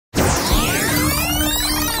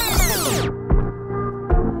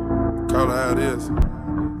call it how it is.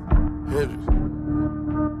 Hendrix.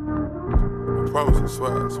 I promise I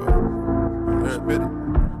swear, I swear. Every bit.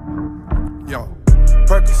 Yo.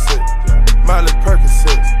 Percocet, Miley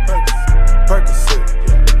Percocet, Percocet,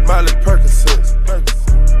 Miley Percocet,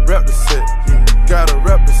 rep the set, gotta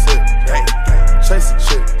rep the set, chase a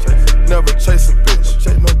chick, never chase a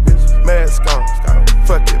bitch, mask on,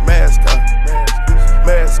 fuck it, mask on,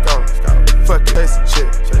 mask on, fuck it, chase a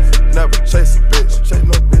chick, never chase a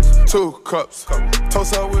bitch, 2 cups,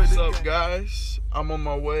 toast out with it. What's up, guys? I'm on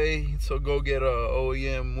my way to go get a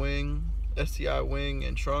OEM wing, STI wing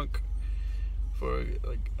and trunk for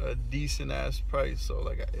like a decent ass price. So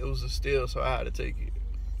like it was a steal, so I had to take it.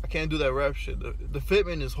 I can't do that rep shit. The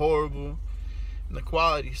fitment is horrible and the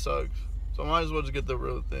quality sucks, so I might as well just get the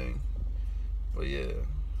real thing. But yeah,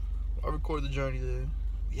 I record the journey there.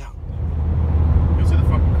 Yeah. You see the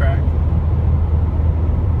fucking crack?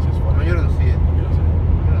 It's just fucking. No, you don't see it. You don't see it.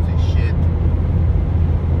 You don't see shit.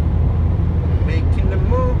 Making the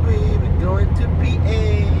movie, we're going to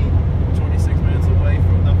PA. 26 minutes away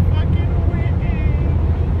from the fucking wing.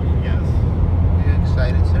 Yes. Are you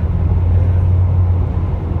excited, sir?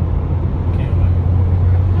 Can't wait.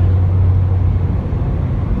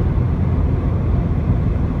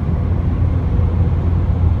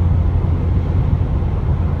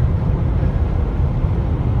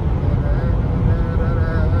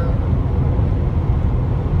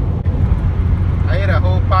 I ate a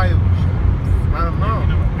whole pie of I don't know. You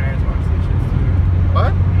know my parents watch this shit too.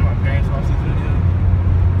 What? You know my parents watch this video.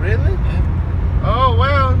 Really? Yeah. Oh,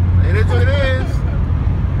 well, it is what it is.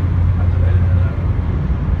 I just edited it out.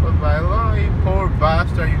 But by law, you poor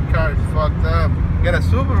bastard, your car is fucked up. You got a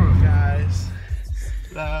Subaru. Guys,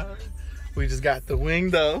 we just got the wing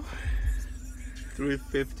though.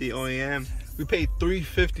 350 OEM. We paid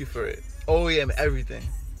 $350 for it. OEM everything.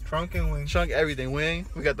 Trunk and wing. Trunk everything. Wing.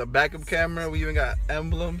 We got the backup camera. We even got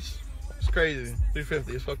emblems. It's crazy. $350.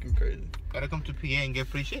 It's fucking crazy. Gotta come to PA and get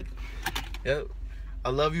free shit. Yep. I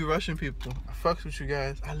love you Russian people. I fucks with you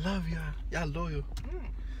guys. I love y'all. Y'all loyal.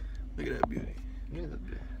 Look at that beauty. You look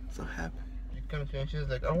good. So happy. You come to me and she's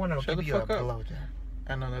like, I want to Shut give the you a fuck up. blowjob.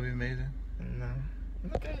 I know that'd be amazing. No.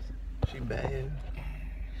 Look at this. She bad.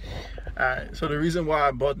 Alright, so the reason why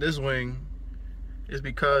I bought this wing is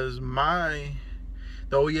because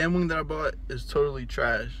the OEM wing that I bought is totally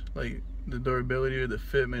trash. Like the durability or the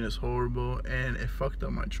fitment is horrible and it fucked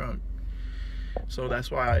up my trunk. So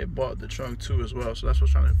that's why I bought the trunk too as well. So that's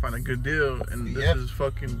what's trying to find a good deal, and this is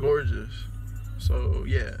fucking gorgeous. So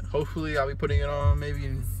yeah, hopefully I'll be putting it on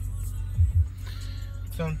maybe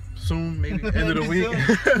soon, maybe end of the week,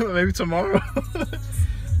 maybe tomorrow.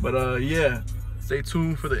 But yeah, stay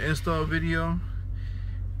tuned for the install video.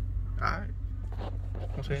 Alright.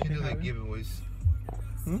 We should do like giveaways.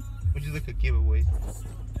 Hmm? We should look at giveaways.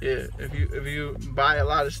 Yeah, if you buy a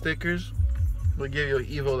lot of stickers, we'll give you an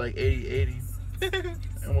Evo like 80/80.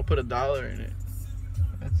 And we'll put $1 in it.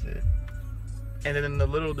 That's it. And then in the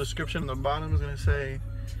little description on the bottom is gonna say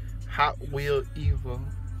Hot Wheel Evo.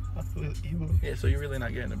 Hot Wheel Evo. Yeah, so you're really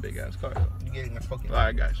not getting a big ass car though. You're getting a fucking.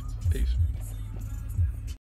 Alright guys, peace.